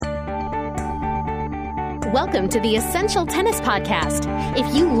Welcome to the Essential Tennis Podcast.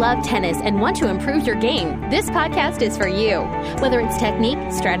 If you love tennis and want to improve your game, this podcast is for you. Whether it's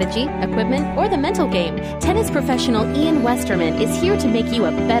technique, strategy, equipment, or the mental game, tennis professional Ian Westerman is here to make you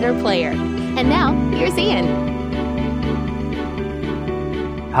a better player. And now, here's Ian.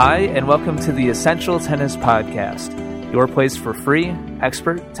 Hi, and welcome to the Essential Tennis Podcast, your place for free,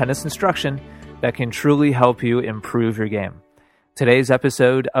 expert tennis instruction that can truly help you improve your game. Today's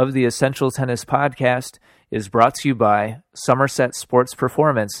episode of the Essential Tennis Podcast is brought to you by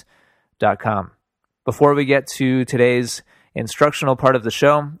SomersetSportsPerformance.com. Before we get to today's instructional part of the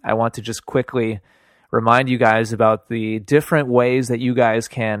show, I want to just quickly remind you guys about the different ways that you guys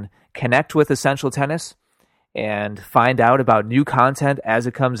can connect with Essential Tennis and find out about new content as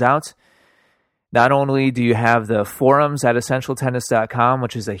it comes out. Not only do you have the forums at EssentialTennis.com,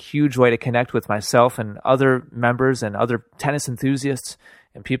 which is a huge way to connect with myself and other members and other tennis enthusiasts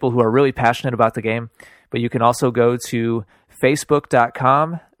and people who are really passionate about the game, but you can also go to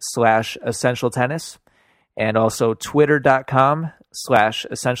Facebook.com/EssentialTennis and also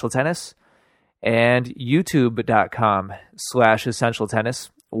Twitter.com/EssentialTennis and YouTube.com/EssentialTennis,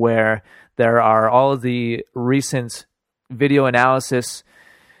 where there are all of the recent video analysis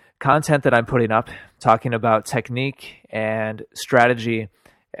content that I'm putting up, talking about technique and strategy,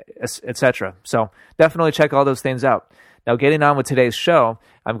 etc. So definitely check all those things out. Now, getting on with today's show,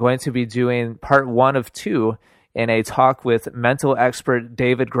 I'm going to be doing part 1 of 2 in a talk with mental expert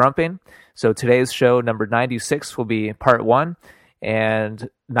David Grumping. So today's show, number 96, will be part 1,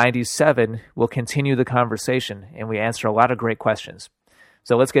 and 97 will continue the conversation, and we answer a lot of great questions.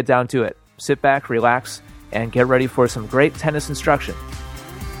 So let's get down to it. Sit back, relax, and get ready for some great tennis instruction.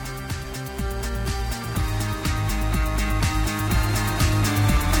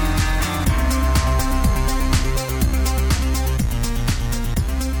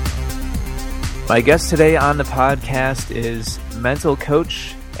 My guest today on the podcast is mental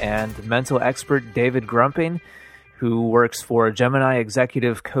coach and mental expert David Grumping, who works for Gemini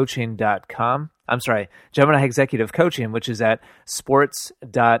Executive Coaching.com. I'm sorry, Gemini Executive Coaching, which is at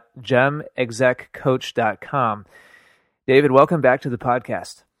sports.gemexeccoach.com. David, welcome back to the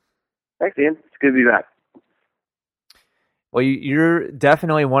podcast. Thanks, Ian. It's good to be back. Well, you're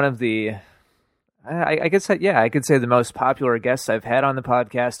definitely one of the, I could say the most popular guests I've had on the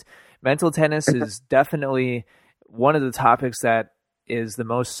podcast. Mental tennis is definitely one of the topics that is the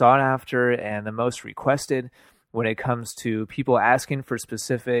most sought after and the most requested when it comes to people asking for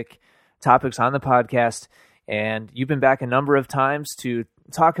specific topics on the podcast. And you've been back a number of times to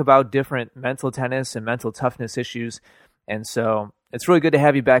talk about different mental tennis and mental toughness issues. And so it's really good to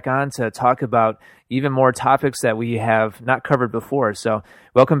have you back on to talk about even more topics that we have not covered before. So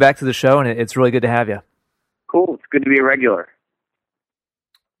welcome back to the show, and it's really good to have you. Cool. It's good to be a regular.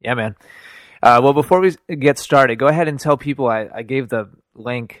 Yeah, man. Well, before we get started, go ahead and tell people, I gave the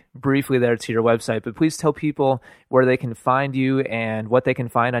link briefly there to your website, but please tell people where they can find you and what they can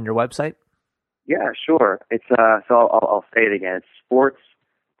find on your website. Yeah, sure. It's I'll say it again. It's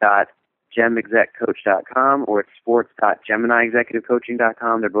sports.gemexeccoach.com or it's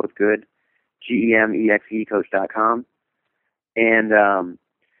sports.geminiexecutivecoaching.com. They're both good. GEMEXE coach.com. And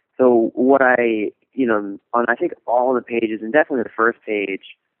so what on I think all the pages, and definitely the first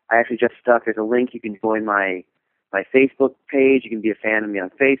page, I actually just stuck. There's a link. You can join my Facebook page. You can be a fan of me on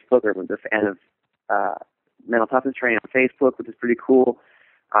Facebook, or a fan of mental toughness training on Facebook, which is pretty cool.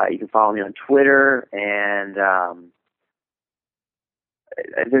 You can follow me on Twitter, and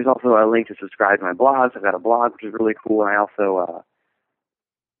there's also a link to subscribe to my blogs. I've got a blog, which is really cool. And I also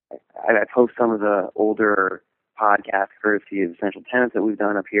I post some of the older podcasts courtesy of Essential Tennis that we've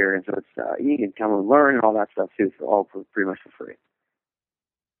done up here, and so it's you can come and learn and all that stuff too. So all pretty much for free.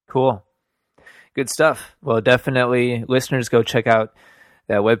 Cool. Good stuff. Well, definitely, listeners, go check out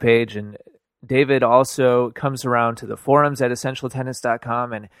that webpage. And David also comes around to the forums at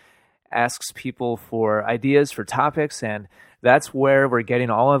EssentialTennis.com and asks people for ideas for topics, and that's where we're getting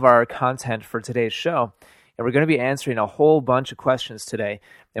all of our content for today's show. And we're going to be answering a whole bunch of questions today,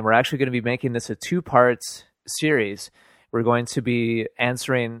 and we're actually going to be making this a 2-part series. We're going to be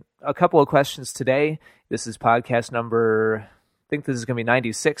answering a couple of questions today. This is podcast number, I think this is going to be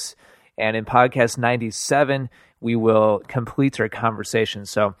 96, and in podcast 97, we will complete our conversation.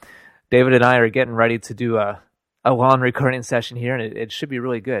 So David and I are getting ready to do a long recording session here, and it should be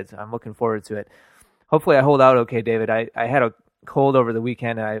really good. I'm looking forward to it. Hopefully I hold out okay, David. I had a cold over the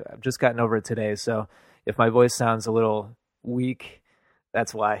weekend, and I've just gotten over it today, so if my voice sounds a little weak,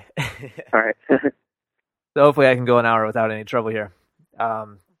 that's why. All right. So hopefully I can go an hour without any trouble here.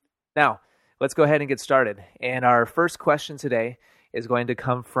 Now, let's go ahead and get started. And our first question today is going to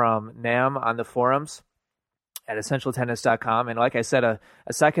come from Nam on the forums. at essentialtennis.com. And like I said a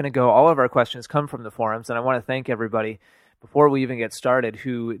second ago, all of our questions come from the forums, and I want to thank everybody before we even get started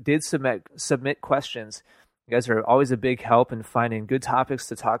who did submit questions. You guys are always a big help in finding good topics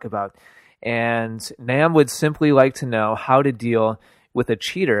to talk about. And Nam would simply like to know how to deal with a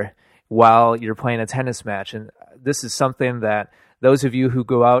cheater while you're playing a tennis match. And this is something that those of you who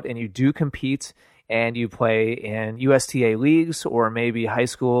go out and you do compete and you play in USTA leagues or maybe high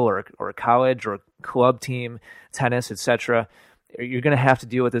school or college or club team tennis, etc., you're going to have to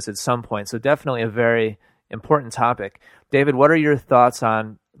deal with this at some point. So definitely a very important topic. David, what are your thoughts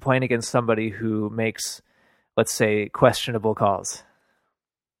on playing against somebody who makes, let's say, questionable calls?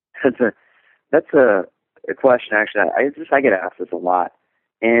 That's a question, actually. I get asked this a lot.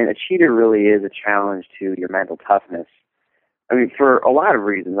 And a cheater really is a challenge to your mental toughness. I mean, for a lot of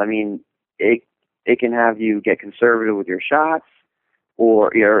reasons. I mean, it can have you get conservative with your shots,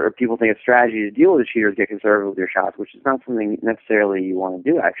 or people think a strategy to deal with a cheater is get conservative with your shots, which is not something necessarily you want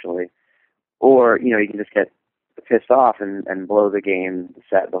to do, actually. Or, you can just get pissed off and blow the game,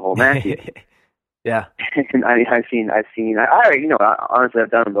 the whole match. Yeah. And I mean, I've seen. Honestly, I've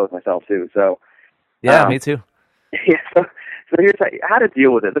done them both myself too. So. Yeah, me too. Yeah. So here's how to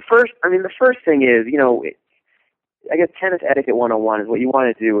deal with it. The first thing is, I guess tennis etiquette 101 is what you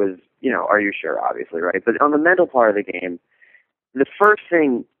want to do is, are you sure, obviously, right? But on the mental part of the game, the first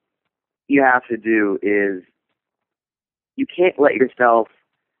thing you have to do is you can't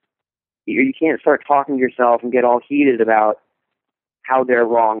start talking to yourself and get all heated about how they're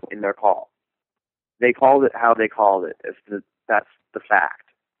wrong in their call. They called it how they called it. That's the fact.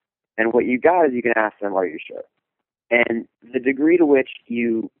 And what you got is you can ask them, are you sure? And the degree to which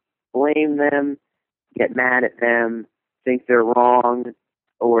you blame them, get mad at them, think they're wrong,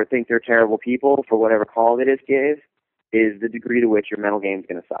 or think they're terrible people for whatever call it is the degree to which your mental game is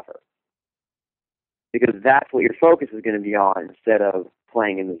going to suffer. Because that's what your focus is going to be on instead of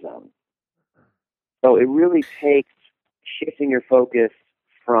playing in the zone. So it really takes shifting your focus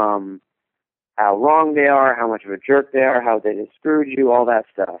from how wrong they are, how much of a jerk they are, how they just screwed you, all that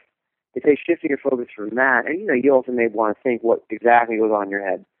stuff. It takes shifting your focus from that, and you also may want to think what exactly goes on in your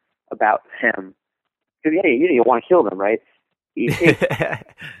head about them. Because you want to kill them, right?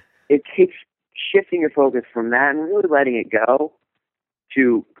 It takes shifting your focus from that and really letting it go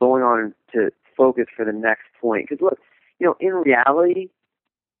to going on to focus for the next point. Because look, in reality,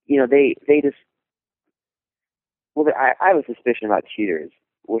 they just. Well, I have a suspicion about cheaters,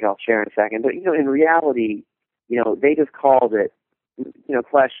 which I'll share in a second. But in reality, they just called it,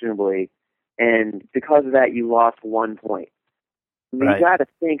 questionably, and because of that, you lost 1 point. I mean, right. You got to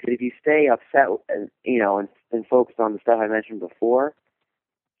think that if you stay upset and focus on the stuff I mentioned before,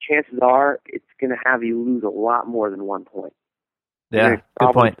 chances are it's going to have you lose a lot more than 1 point. Yeah,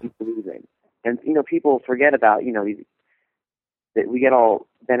 good point. Keep losing. And people forget about that we get all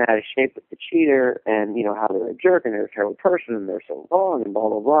bent out of shape with the cheater and how they're a jerk and they're a terrible person and they're so wrong and blah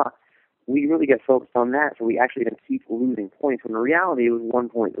blah blah. We really get focused on that, so we actually then keep losing points. When in reality, it was 1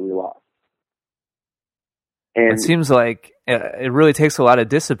 point that we lost. And it seems like it really takes a lot of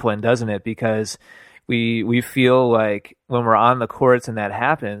discipline, doesn't it? Because we feel like when we're on the courts and that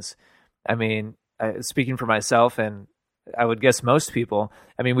happens, I mean, speaking for myself and I would guess most people,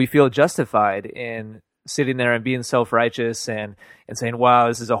 I mean, we feel justified in sitting there and being self-righteous and saying, wow,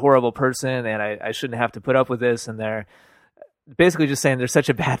 this is a horrible person and I shouldn't have to put up with this. And they're basically just saying they're such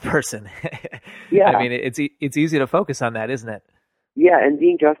a bad person. Yeah. I mean, it's easy to focus on that, isn't it? Yeah, and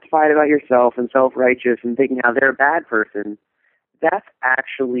being justified about yourself and self-righteous and thinking how they're a bad person, that's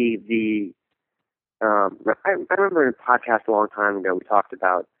actually the... I remember in a podcast a long time ago, we talked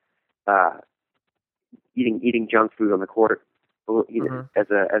about eating junk food on the court as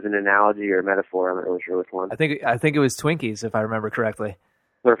an analogy or a metaphor. I'm not really sure which one. I think it was Twinkies, if I remember correctly.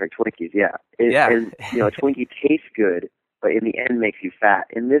 Perfect, Twinkies, yeah. And a Twinkie tastes good, but in the end makes you fat.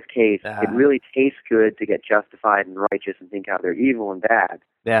 In this case, it really tastes good to get justified and righteous and think how they're evil and bad.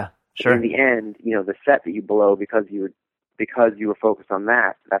 Yeah, sure. But in the end, the set that you blow because you were focused on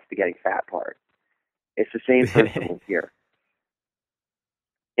that, that's the getting fat part. It's the same principle here.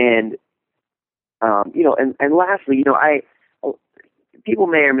 And and lastly, people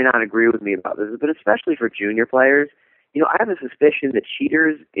may or may not agree with me about this, but especially for junior players, I have a suspicion that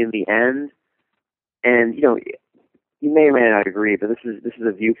cheaters in the end, and you may or may not agree, but this is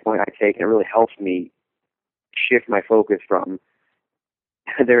a viewpoint I take, and it really helps me shift my focus from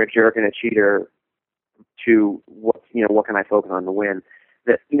they're a jerk and a cheater to what can I focus on to win.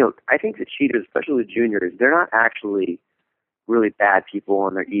 That I think that cheaters, especially the juniors, they're not actually really bad people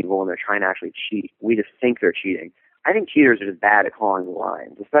and they're evil and they're trying to actually cheat. We just think they're cheating. I think cheaters are just bad at calling the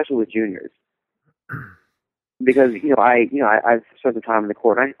lines, especially with juniors. because I've spent the time in the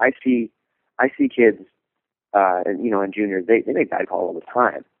court. And I see kids, and juniors. They make bad calls all the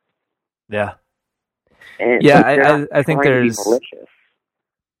time. Yeah. And yeah, I think there's. Malicious.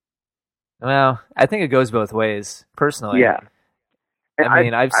 Well, I think it goes both ways, personally. Yeah. And I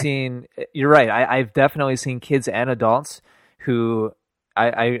mean, I've seen. You're right. I've definitely seen kids and adults who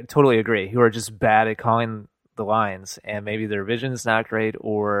I totally agree, who are just bad at calling the lines, and maybe their vision's not great,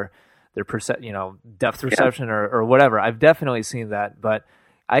 or their depth perception, or whatever. I've definitely seen that, but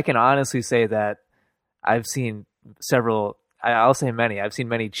I can honestly say that I've seen several. I'll say many. I've seen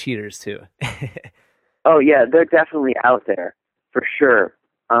many cheaters too. Oh yeah, they're definitely out there for sure.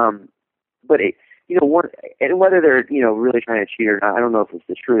 But and whether they're really trying to cheat or not, I don't know if it's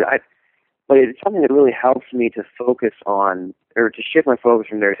the truth. But it's something that really helps me to focus on, or to shift my focus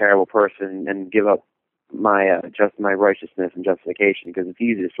from they're a terrible person and give up my my righteousness and justification, because it's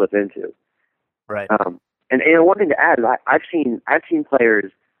easy to slip into. Right. And one thing to add is I've seen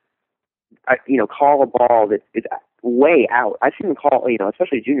players, call a ball that is way out. I've seen them call,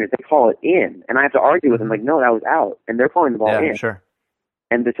 especially juniors, they call it in, and I have to argue with them like, no, that was out, and they're calling the ball in. Yeah, sure.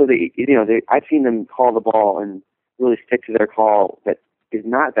 And so I've seen them call the ball and really stick to their call that is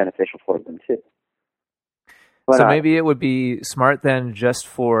not beneficial for them too. But, so maybe it would be smart then, just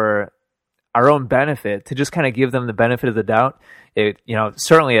for our own benefit, to just kind of give them the benefit of the doubt.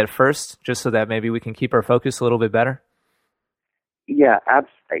 Certainly at first, just so that maybe we can keep our focus a little bit better. Yeah,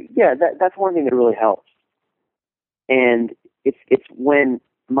 yeah. That's one thing that really helps. And it's when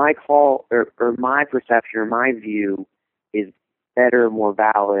my call or my perception or my view is better, more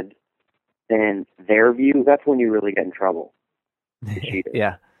valid than their view. That's when you really get in trouble.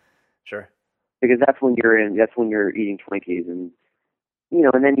 Yeah, sure. Because that's when you're eating Twinkies, and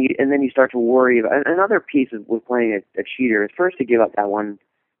and then you start to worry about. Another piece with playing a cheater is first to give up that one,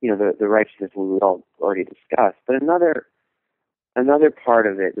 the righteousness we would all already discussed. But another part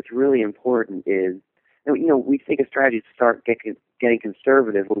of it that's really important is, we think a strategy is to start getting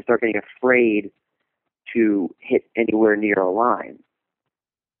conservative when we start getting afraid to hit anywhere near a line.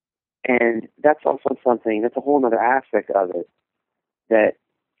 And that's also something, that's a whole other aspect of it, that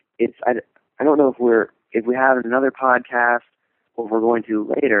I don't know if we have another podcast or if we're going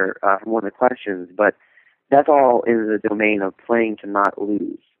to later from one of the questions, but that's all in the domain of playing to not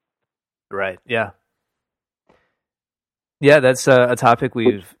lose. Right, yeah. Yeah, that's a topic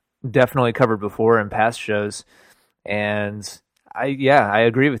we've definitely covered before in past shows, and I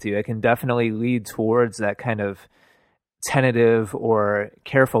agree with you. It can definitely lead towards that kind of tentative or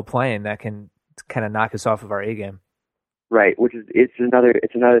careful playing that can kind of knock us off of our A game. Right, it's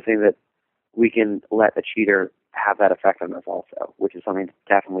another thing that we can let a cheater have that effect on us also, which is something to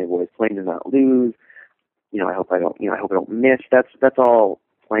definitely avoid. Playing to not lose. I hope I don't miss. That's all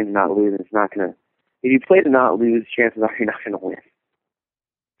playing to not lose, and it's not gonna. If you play to not lose, chances are you're not going to win.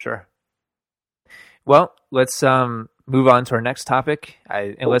 Sure. Well, let's move on to our next topic.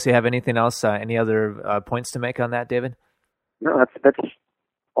 Unless you have anything else, any other points to make on that, David? No, that's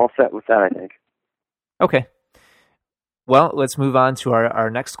all set with that, I think. Okay. Well, let's move on to our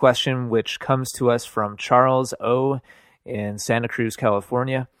next question, which comes to us from Charles O. in Santa Cruz,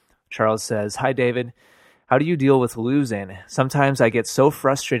 California. Charles says, "Hi, David. How do you deal with losing? Sometimes I get so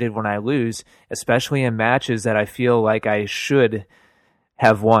frustrated when I lose, especially in matches that I feel like I should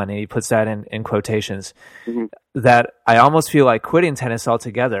have won," and he puts that in quotations, that I almost feel like quitting tennis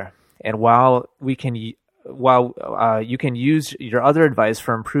altogether. And while you can use your other advice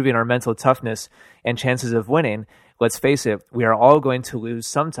for improving our mental toughness and chances of winning, let's face it, we are all going to lose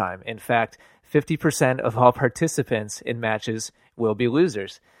sometime. In fact, 50% of all participants in matches will be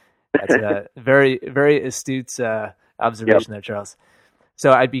losers. That's a very, very astute observation there, Charles.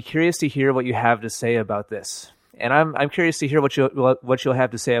 So I'd be curious to hear what you have to say about this, and I'm curious to hear what you'll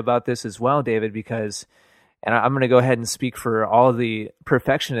have to say about this as well, David. Because, and I'm going to go ahead and speak for all the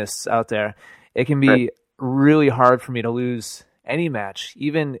perfectionists out there. It can be really hard for me to lose any match,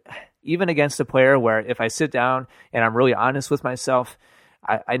 even against a player where if I sit down and I'm really honest with myself,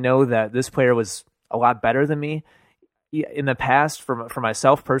 I know that this player was a lot better than me. In the past, for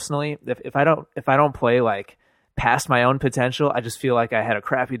myself personally, if I don't play like past my own potential, I just feel like I had a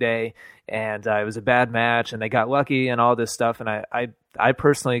crappy day and it was a bad match and they got lucky and all this stuff. And I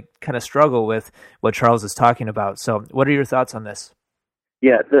personally kind of struggle with what Charles is talking about. So what are your thoughts on this?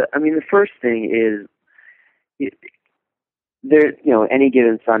 Yeah, the first thing is, there, any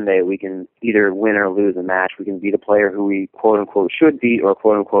given Sunday we can either win or lose a match. We can beat a player who we quote unquote should beat or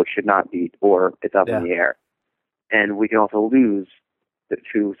quote unquote should not beat, or it's up in the air. And we can also lose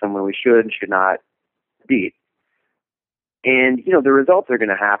to someone we should not beat. And, the results are going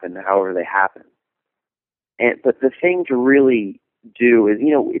to happen however they happen. But the thing to really do is,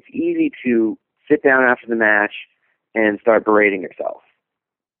 it's easy to sit down after the match and start berating yourself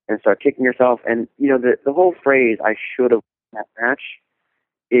and start kicking yourself. And, the whole phrase, I should have won that match,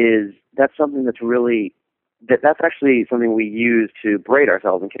 that's something that's really, that's actually something we use to berate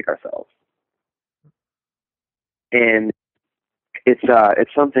ourselves and kick ourselves. And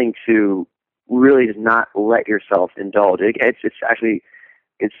it's something to really just not let yourself indulge.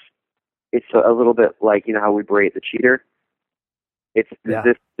 It's a little bit like, how we berate the cheater. This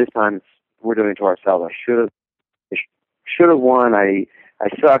time we're doing it to ourselves. I should have won. I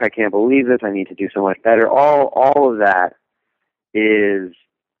suck. I can't believe this. I need to do so much better. All of that is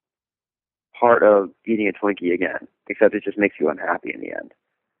part of eating a Twinkie again, except it just makes you unhappy in the end.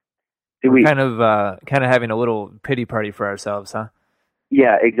 We're kind of having a little pity party for ourselves, huh?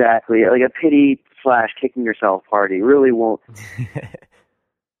 Yeah, exactly. Like a pity / kicking yourself party really won't.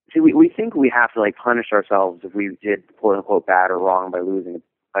 See, we think we have to punish ourselves if we did quote unquote bad or wrong by losing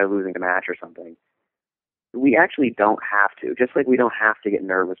a match or something. We actually don't have to. Just like we don't have to get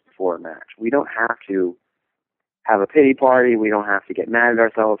nervous before a match. We don't have to have a pity party. We don't have to get mad at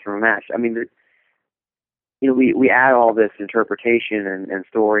ourselves from a match. I mean, we add all this interpretation and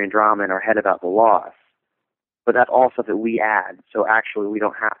story and drama in our head about the loss, but that's all stuff that we add. So actually, we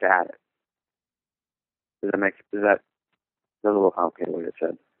don't have to add it. That's a little complicated what it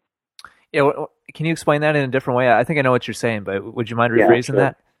said. Yeah, can you explain that in a different way? I think I know what you're saying, but would you mind rephrasing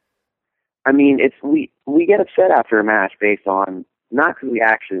that? I mean, we get upset after a match based on, not because we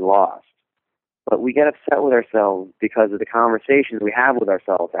actually lost, but we get upset with ourselves because of the conversations we have with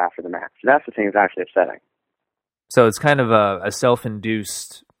ourselves after the match. So that's the thing that's actually upsetting. So it's kind of a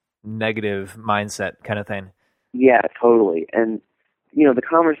self-induced negative mindset kind of thing. Yeah, totally. And, the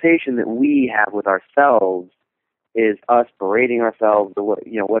conversation that we have with ourselves is us berating ourselves, or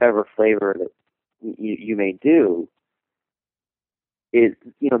whatever flavor that you may do, is,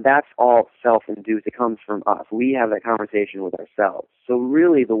 that's all self-induced. It comes from us. We have that conversation with ourselves. So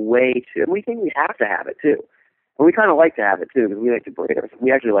really the way to, and we think we have to have it too. And we kind of like to have it too, because we like to berate ourselves.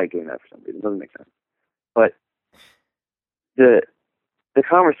 We actually like doing that for some reason. It doesn't make sense. But the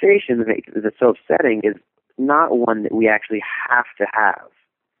conversation that's so upsetting is not one that we actually have to have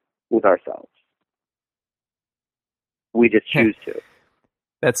with ourselves. We just choose to.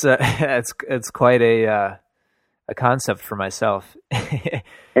 That's quite a concept for myself.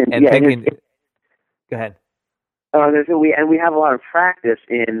 and thinking. Go ahead. We have a lot of practice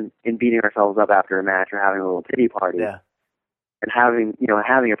in beating ourselves up after a match or having a little pity party. Yeah. And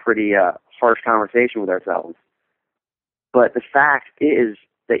having a pretty harsh conversation with ourselves. But the fact is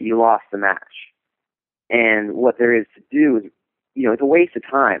that you lost the match, and what there is to do is, it's a waste of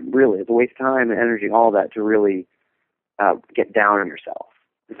time. Really, it's a waste of time and energy, all that, to really get down on yourself.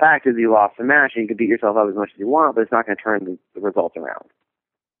 The fact is you lost the match, and you can beat yourself up as much as you want, but it's not going to turn the results around.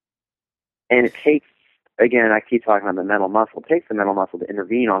 And it takes, again, I keep talking about the mental muscle. It takes the mental muscle to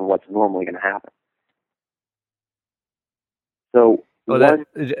intervene on what's normally going to happen. So,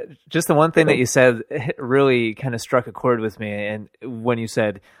 just the one thing that you said really kind of struck a chord with me. And when you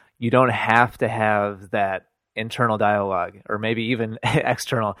said you don't have to have that internal dialogue, or maybe even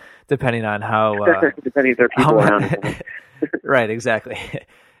external, depending on how depending if there are people around. Right, exactly.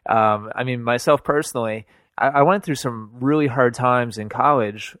 I mean, myself personally, I went through some really hard times in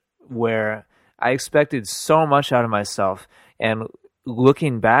college where I expected so much out of myself, and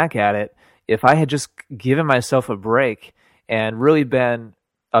looking back at it, if I had just given myself a break and really been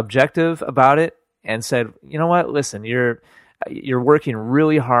objective about it and said, you know what, listen, you're working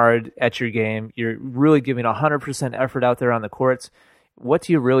really hard at your game. You're really giving 100% effort out there on the courts. What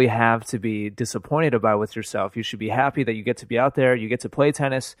do you really have to be disappointed about with yourself? You should be happy that you get to be out there. You get to play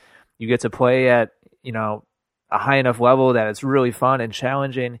tennis. You get to play at, a high enough level that it's really fun and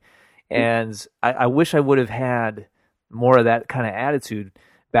challenging. And I wish I would have had more of that kind of attitude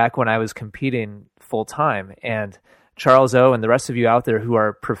back when I was competing full time. And Charles O and the rest of you out there who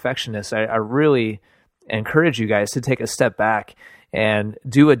are perfectionists, I really encourage you guys to take a step back and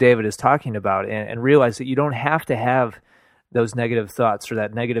do what David is talking about, and realize that you don't have to have those negative thoughts or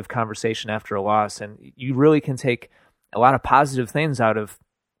that negative conversation after a loss. And you really can take a lot of positive things out of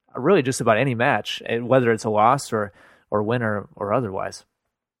really just about any match, whether it's a loss or win or otherwise.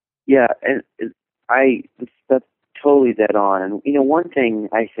 Yeah, and that's totally dead on. And, one thing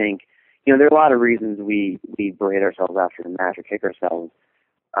I think, there are a lot of reasons we berate ourselves after the match or kick ourselves.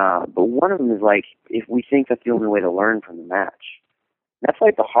 But one of them is if we think that's the only way to learn from the match. That's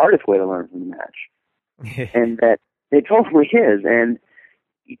the hardest way to learn from the match. And that it totally is. And,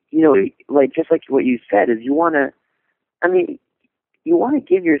 just like what you said, is you want to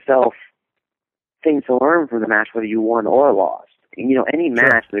give yourself things to learn from the match, whether you won or lost. And, any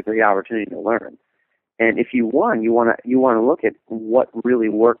match is a great opportunity to learn. And if you won, you want to look at what really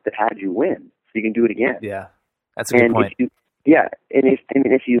worked that had you win, so you can do it again. Yeah, that's a good point. And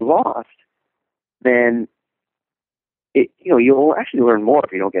if you lost, then you'll actually learn more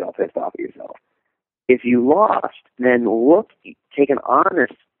if you don't get all pissed off at yourself. If you lost, then take an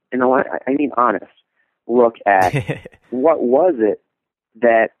honest, honest look at what was it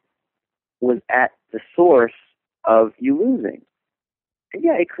that was at the source of you losing. And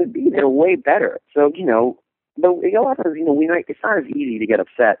yeah, it could be they're way better. So, but a lot of times, it's not as easy to get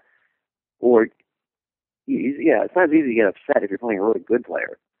upset, it's not as easy to get upset if you're playing a really good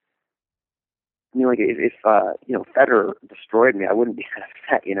player. If Federer destroyed me, I wouldn't be that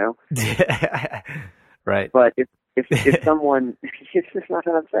upset, Right. But if someone, it's just not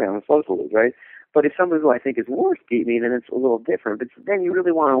that upset. I'm supposed to lose, right? But if someone who I think is worse beat me, then it's a little different. But then you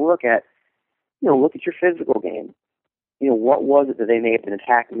really want to look at your physical game. What was it that they may have been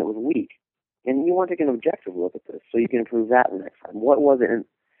attacking that was weak? And you want to take an objective look at this so you can improve that the next time. What was it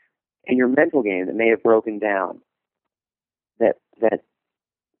in your mental game that may have broken down that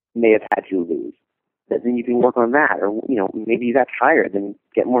may have had you lose? That then you can work on that. Or, maybe you got tired, then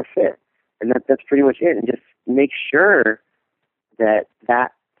get more fit. And that's pretty much it. And just make sure that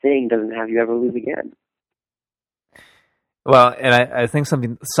thing doesn't have you ever lose again. Well, and I think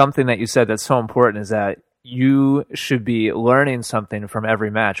something that you said that's so important is that you should be learning something from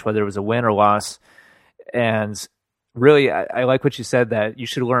every match, whether it was a win or loss. And really, I like what you said, that you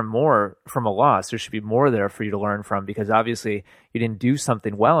should learn more from a loss. There should be more there for you to learn from, because obviously you didn't do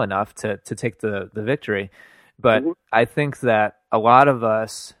something well enough to take the victory. But I think that a lot of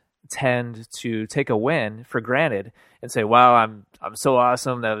us tend to take a win for granted and say, wow, I'm so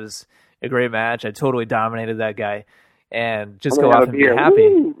awesome. That was a great match. I totally dominated that guy. And just go off and be happy.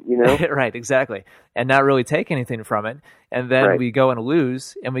 Woo, Right, exactly. And not really take anything from it. And then we go and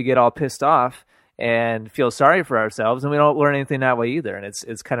lose, and we get all pissed off and feel sorry for ourselves, and we don't learn anything that way either. And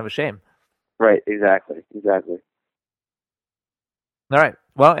it's kind of a shame. Right, exactly. All right.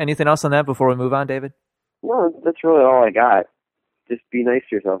 Well, anything else on that before we move on, David? No, that's really all I got. Just be nice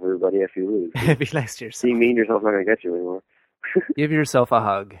to yourself, everybody, if you lose. Be nice to yourself. Being mean to yourself is not going to get you anymore. Give yourself a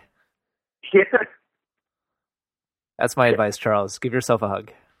hug. Yeah. That's my advice, Charles. Give yourself a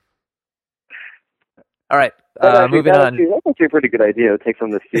hug. All right, moving on. That's actually a pretty good idea. Take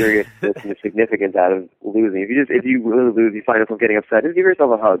some of the seriousness and the significance out of losing. If you really lose, you find yourself getting upset, just give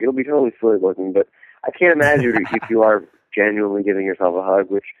yourself a hug. It'll be totally silly looking, but I can't imagine if you are genuinely giving yourself a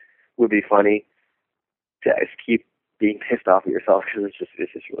hug, which would be funny, to just keep being pissed off at yourself, because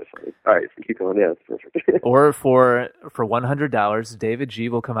it's just really funny. All right, so keep going. Yeah, that's perfect. Or for $100, David G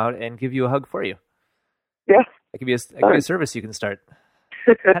will come out and give you a hug for you. Yeah. That could be a service you can start.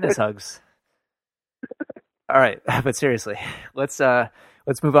 Tennis hugs. All right, but seriously, let's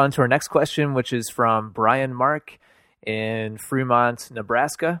move on to our next question, which is from Brian Mark in Fremont,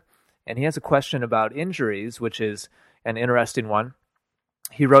 Nebraska, and he has a question about injuries, which is an interesting one.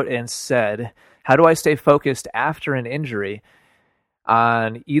 He wrote and said, "How do I stay focused after an injury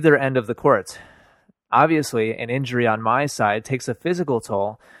on either end of the court? Obviously, an injury on my side takes a physical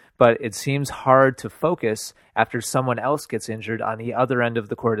toll, but it seems hard to focus after someone else gets injured on the other end of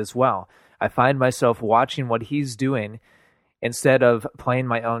the court as well. I find myself watching what he's doing instead of playing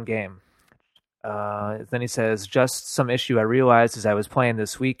my own game." Then he says, "Just some issue I realized as I was playing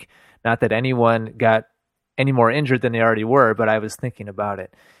this week. Not that anyone got any more injured than they already were, but I was thinking about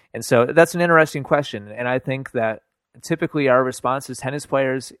it." And so that's an interesting question. And I think that typically our response as tennis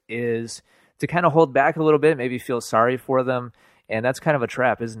players is to kind of hold back a little bit, maybe feel sorry for them. And that's kind of a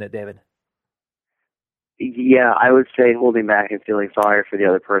trap, isn't it, David? Yeah, I would say holding back and feeling sorry for the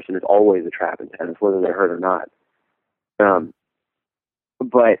other person is always a trap in tennis, whether they're hurt or not.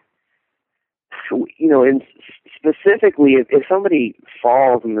 But, and specifically, if somebody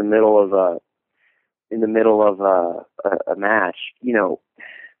falls in the middle of a match,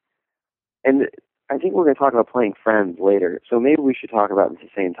 and I think we're going to talk about playing friends later, so maybe we should talk about it at the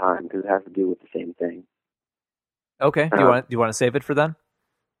same time, because it has to do with the same thing. Okay. Do you want to save it for then?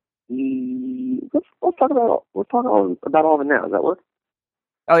 Let's talk about all of it now. Does that work?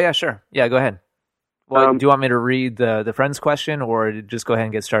 Oh yeah, sure. Yeah, go ahead. Well, do you want me to read the friend's question, or just go ahead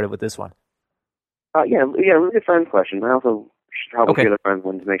and get started with this one? Yeah, read the friend's question. I also should probably hear the friend's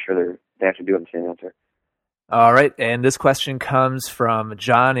one to make sure they actually do understand the answer. All right, and this question comes from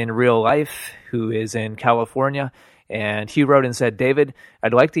John in real life, who is in California, and he wrote and said, "David,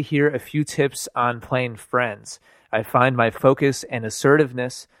 I'd like to hear a few tips on playing friends. I find my focus and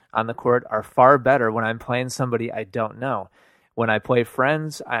assertiveness on the court are far better when I'm playing somebody I don't know. When I play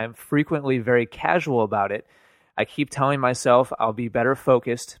friends, I'm frequently very casual about it. I keep telling myself I'll be better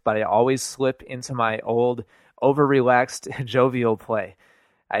focused, but I always slip into my old, over-relaxed, jovial play.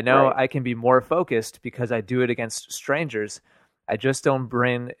 I know I can be more focused because I do it against strangers. I just don't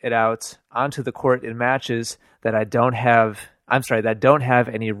bring it out onto the court in matches that don't have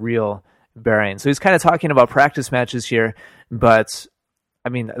any real bearing. So he's kind of talking about practice matches here, but I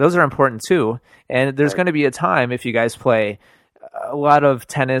mean, those are important too. And there's going to be a time if you guys play a lot of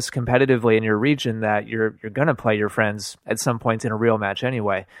tennis competitively in your region that you're going to play your friends at some point in a real match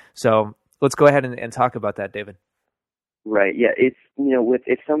anyway. So let's go ahead and talk about that, David. Right. Yeah. It's,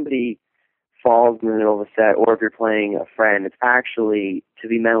 if somebody falls in the middle of a set, or if you're playing a friend, it's actually, to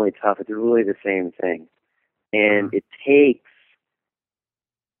be mentally tough, it's really the same thing. And it takes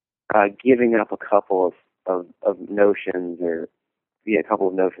giving up a couple of notions, or a couple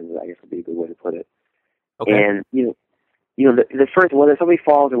of notions, I guess would be a good way to put it. Okay. And, the first, whether somebody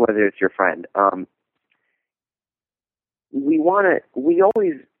falls or whether it's your friend,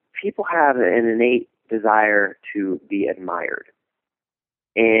 people have an innate desire to be admired.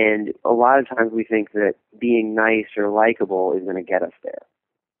 And a lot of times we think that being nice or likable is going to get us there.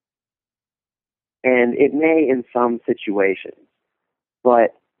 And it may in some situations,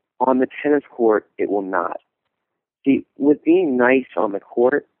 but on the tennis court, it will not. See, with being nice on the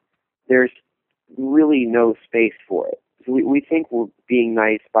court, there's really no space for it. So we think we're being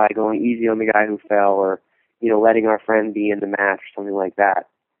nice by going easy on the guy who fell, or, letting our friend be in the match or something like that.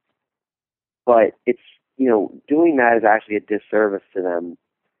 But it's, doing that is actually a disservice to them,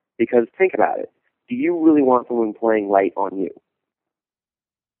 because think about it. Do you really want someone playing light on you?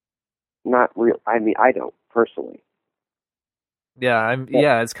 Not real. I mean, I don't personally. Yeah,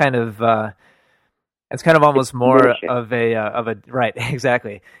 it's kind of almost more of a right,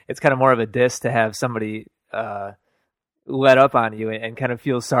 exactly. It's kind of more of a diss to have somebody let up on you and kind of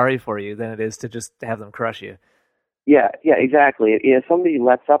feel sorry for you than it is to just have them crush you. Yeah, exactly. If somebody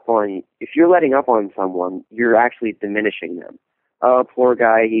lets up on you, if you're letting up on someone, you're actually diminishing them. Oh, poor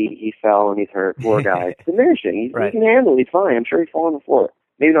guy, he fell and he's hurt. Poor guy. It's diminishing. He can handle it. He's fine. I'm sure he's falling on the floor.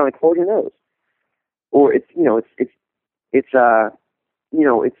 Maybe not on the court, who knows? Or it's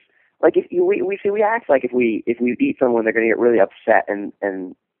like if we act like if we beat someone, they're going to get really upset and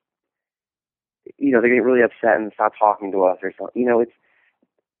they're going to get really upset and stop talking to us or something. It's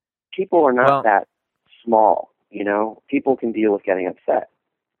people are not that small. People can deal with getting upset.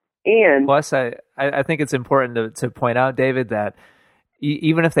 And plus, I think it's important to point out, David, that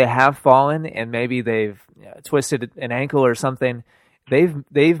even if they have fallen and maybe they've twisted an ankle or something,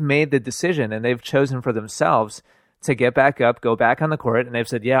 they've made the decision and they've chosen for themselves to get back up, go back on the court, and they've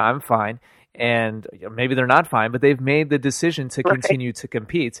said, yeah, I'm fine. And maybe they're not fine, but they've made the decision to continue to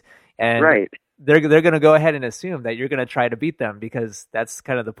compete. And they're going to go ahead and assume that you're going to try to beat them, because that's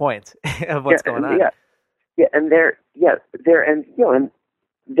kind of the point of what's going on. And they're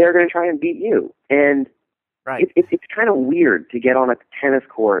going to try and beat you. And it's kind of weird to get on a tennis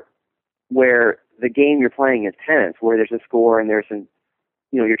court where the game you're playing is tennis, where there's a score and there's some,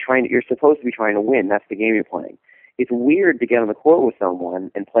 you're supposed to be trying to win. That's the game you're playing. It's weird to get on the court with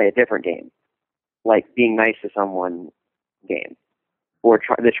someone and play a different game, like being nice to someone game, or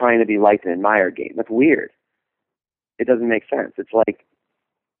they're trying to be liked and admired game. That's weird. It doesn't make sense. It's like,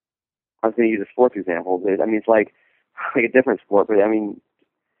 I was going to use a sports example, but I mean, it's like a different sport, but I mean,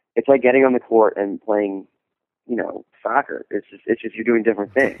 it's like getting on the court and playing, soccer. It's just you're doing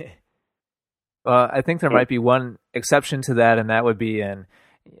different things. Well, I think there might be one exception to that, and that would be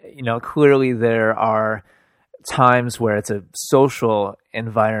clearly there are times where it's a social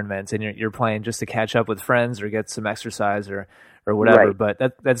environment and you're playing just to catch up with friends or get some exercise or whatever. But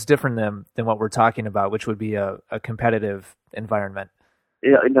that's different than what we're talking about, which would be a competitive environment.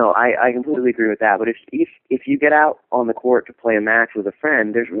 No, I completely agree with that. But if you get out on the court to play a match with a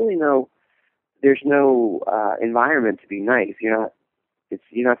friend, there's no environment to be nice. You're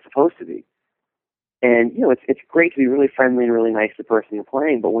not supposed to be. And it's great to be really friendly and really nice to the person you're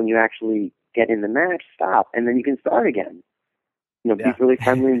playing. But when you actually get in the match, stop, and then you can start again. Be really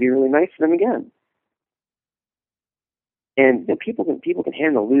friendly and be really nice to them again. And people can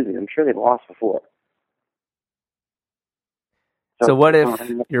handle losing. I'm sure they've lost before. So what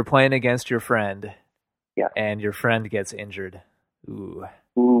if you're playing against your friend, and your friend gets injured? Ooh,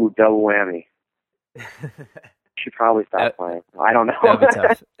 double whammy. Should probably stop playing. I don't know. That'd be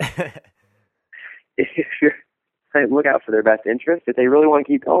tough. Look out for their best interest. If they really want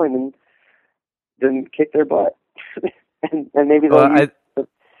to keep going, then kick their butt, and maybe they'll.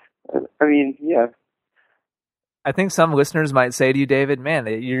 I think some listeners might say to you, David, man,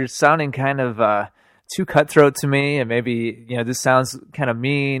 you're sounding kind of too cutthroat to me, and maybe, this sounds kind of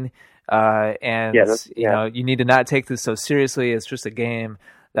mean, and you know, you need to not take this so seriously. It's just a game,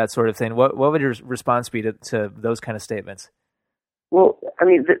 that sort of thing. What would your response be to those kind of statements? Well, I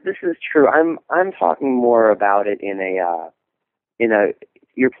mean, this is true. I'm talking more about it in a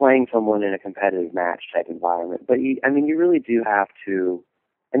you're playing someone in a competitive match type environment. But you really do have to.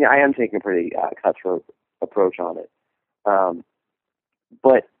 I mean, I am taking a pretty cutthroat approach on it.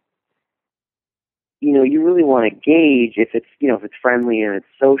 But you really want to gauge if it's friendly and it's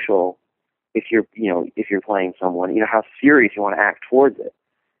social. If you're playing someone, how serious you want to act towards it.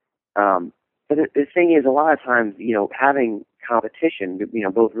 But the thing is, a lot of times, having competition,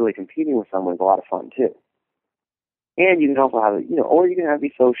 both really competing with someone is a lot of fun too. And you can also have, or you can have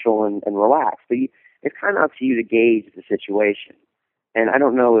be social and relaxed. But it's kind of up to you to gauge the situation. And I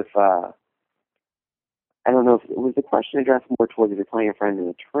don't know if was the question addressed more towards if you're playing a friend in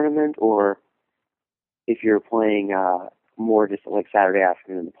a tournament or if you're playing more just like Saturday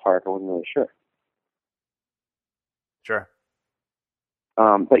afternoon in the park. I wasn't really sure. Sure.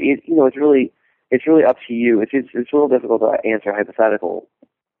 But it's really up to you. It's a little difficult to answer hypothetical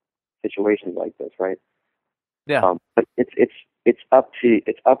situations like this, right? Yeah. But it's up to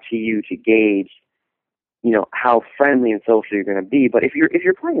you to gauge, how friendly and social you're going to be. But if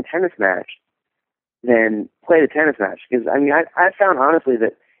you're playing a tennis match, then play the tennis match. Because I found honestly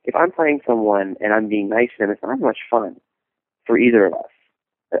that if I'm playing someone and I'm being nice to them, it's not much fun for either of us,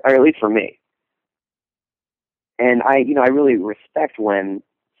 or at least for me. And I really respect when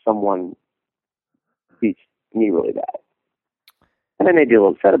someone beats me really bad. And I may be a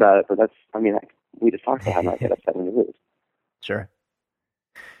little upset about it, but we just talked about how not get upset when you lose. Sure.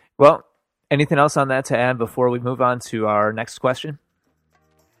 Well, anything else on that to add before we move on to our next question?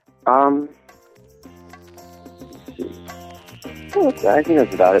 I think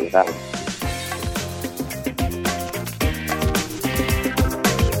that's about it with that one.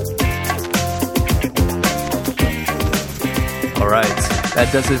 All right.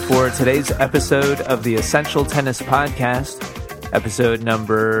 That does it for today's episode of the Essential Tennis Podcast, episode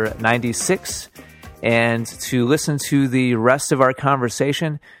number 96. And to listen to the rest of our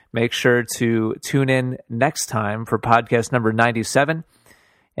conversation, make sure to tune in next time for podcast number 97.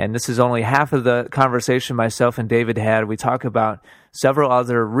 And this is only half of the conversation myself and David had. We talk about several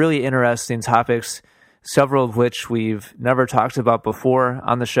other really interesting topics, several of which we've never talked about before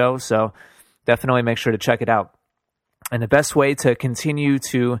on the show. So definitely make sure to check it out. And the best way to continue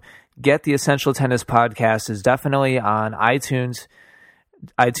to get the Essential Tennis Podcast is definitely on iTunes.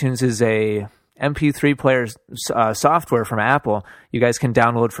 iTunes is a MP3 player software from Apple. You guys can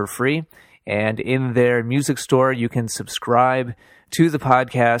download for free. And in their music store, you can subscribe to the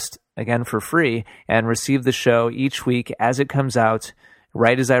podcast, again, for free, and receive the show each week as it comes out,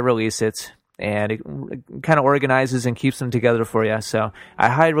 right as I release it. And it kind of organizes and keeps them together for you. So I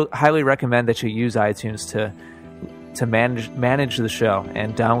highly recommend that you use iTunes to manage the show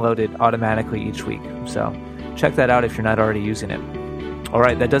and download it automatically each week. So check that out if you're not already using it. All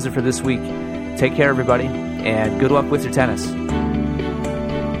right, that does it for this week. Take care, everybody, and good luck with your tennis.